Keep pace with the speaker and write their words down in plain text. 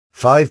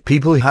5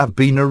 people have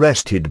been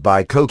arrested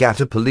by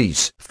Kolkata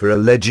Police for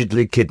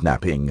allegedly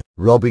kidnapping,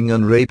 robbing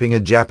and raping a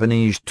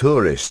Japanese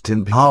tourist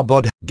in Bihar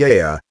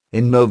Bodhgaya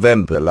in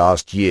November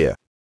last year.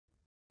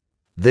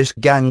 This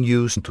gang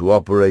used to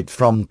operate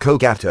from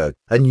Kolkata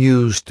and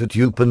used to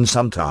dupe and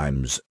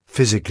sometimes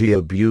physically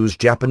abuse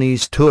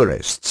Japanese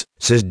tourists,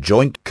 says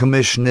Joint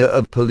Commissioner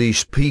of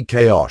Police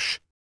Ghosh.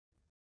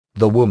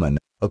 The woman,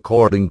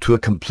 according to a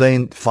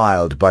complaint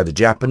filed by the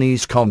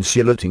Japanese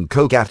consulate in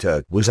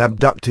Kolkata, was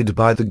abducted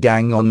by the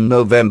gang on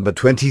November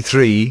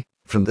 23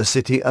 from the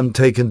city and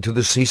taken to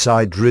the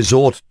seaside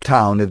resort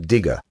town of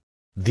Digha.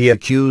 The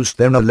accused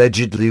then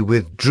allegedly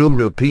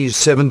withdrew Rs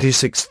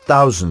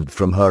 76,000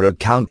 from her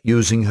account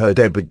using her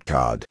debit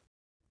card.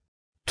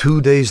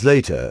 2 days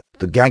later,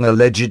 the gang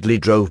allegedly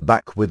drove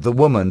back with the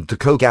woman to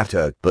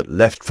Kolkata but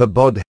left for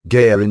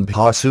Bodhgaya in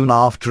Bihar soon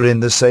after in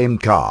the same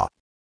car.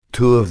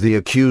 2 of the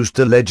accused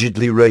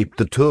allegedly raped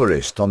the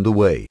tourist on the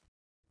way.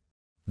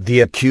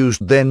 The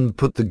accused then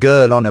put the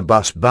girl on a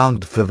bus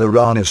bound for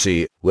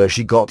Varanasi, where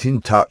she got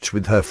in touch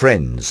with her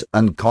friends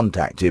and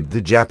contacted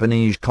the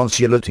Japanese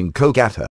consulate in Kolkata.